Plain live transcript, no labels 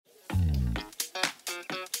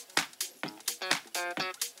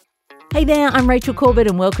Hey there, I'm Rachel Corbett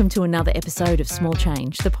and welcome to another episode of Small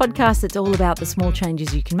Change, the podcast that's all about the small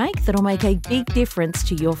changes you can make that'll make a big difference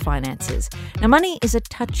to your finances. Now, money is a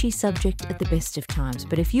touchy subject at the best of times,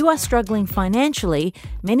 but if you are struggling financially,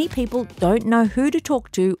 many people don't know who to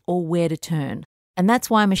talk to or where to turn. And that's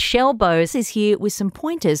why Michelle Bowes is here with some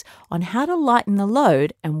pointers on how to lighten the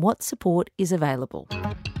load and what support is available.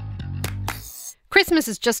 Christmas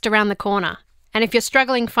is just around the corner, and if you're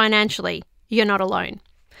struggling financially, you're not alone.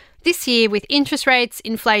 This year, with interest rates,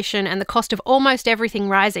 inflation, and the cost of almost everything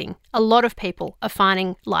rising, a lot of people are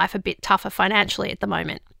finding life a bit tougher financially at the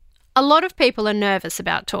moment. A lot of people are nervous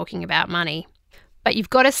about talking about money, but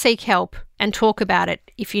you've got to seek help and talk about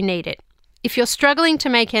it if you need it. If you're struggling to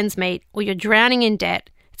make ends meet or you're drowning in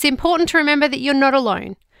debt, it's important to remember that you're not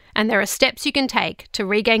alone, and there are steps you can take to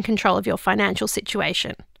regain control of your financial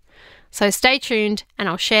situation. So stay tuned, and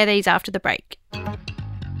I'll share these after the break.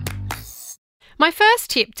 My first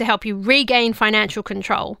tip to help you regain financial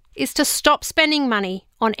control is to stop spending money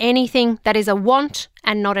on anything that is a want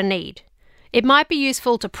and not a need. It might be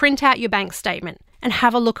useful to print out your bank statement and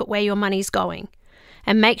have a look at where your money's going,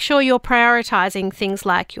 and make sure you're prioritising things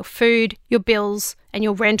like your food, your bills, and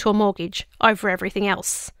your rent or mortgage over everything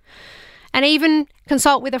else. And even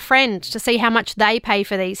consult with a friend to see how much they pay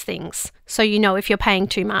for these things, so you know if you're paying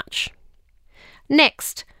too much.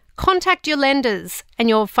 Next, contact your lenders and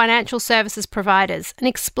your financial services providers and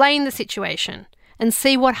explain the situation and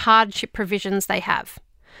see what hardship provisions they have,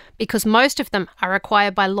 because most of them are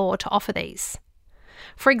required by law to offer these.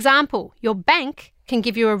 For example, your bank can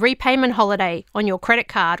give you a repayment holiday on your credit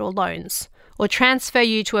card or loans, or transfer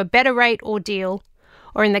you to a better rate or deal,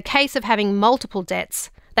 or in the case of having multiple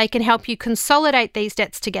debts, they can help you consolidate these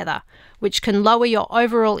debts together, which can lower your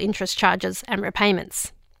overall interest charges and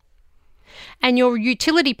repayments. And your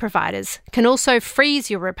utility providers can also freeze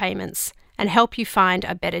your repayments and help you find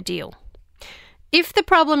a better deal. If the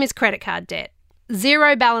problem is credit card debt,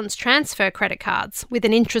 zero balance transfer credit cards with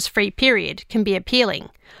an interest-free period can be appealing,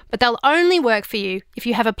 but they'll only work for you if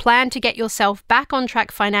you have a plan to get yourself back on track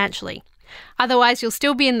financially. Otherwise, you'll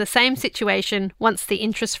still be in the same situation once the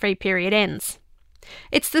interest-free period ends.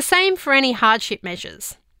 It's the same for any hardship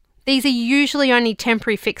measures. These are usually only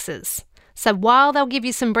temporary fixes. So while they'll give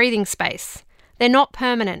you some breathing space, they're not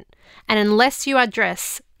permanent, and unless you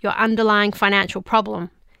address your underlying financial problem,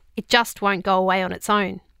 it just won't go away on its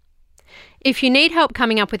own. If you need help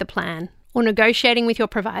coming up with a plan or negotiating with your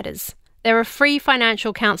providers, there are free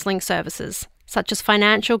financial counselling services, such as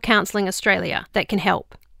Financial Counselling Australia, that can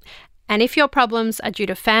help. And if your problems are due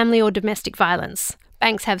to family or domestic violence,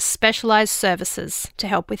 banks have specialised services to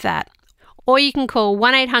help with that. Or you can call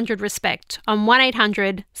 1-800-RESPECT on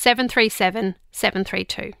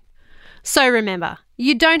 1-800-737-732. So remember,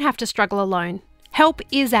 you don't have to struggle alone. Help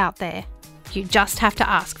is out there. You just have to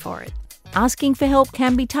ask for it. Asking for help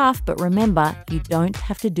can be tough, but remember, you don't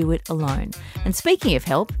have to do it alone. And speaking of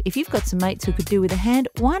help, if you've got some mates who could do with a hand,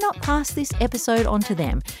 why not pass this episode on to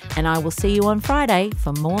them? And I will see you on Friday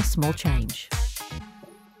for more Small Change.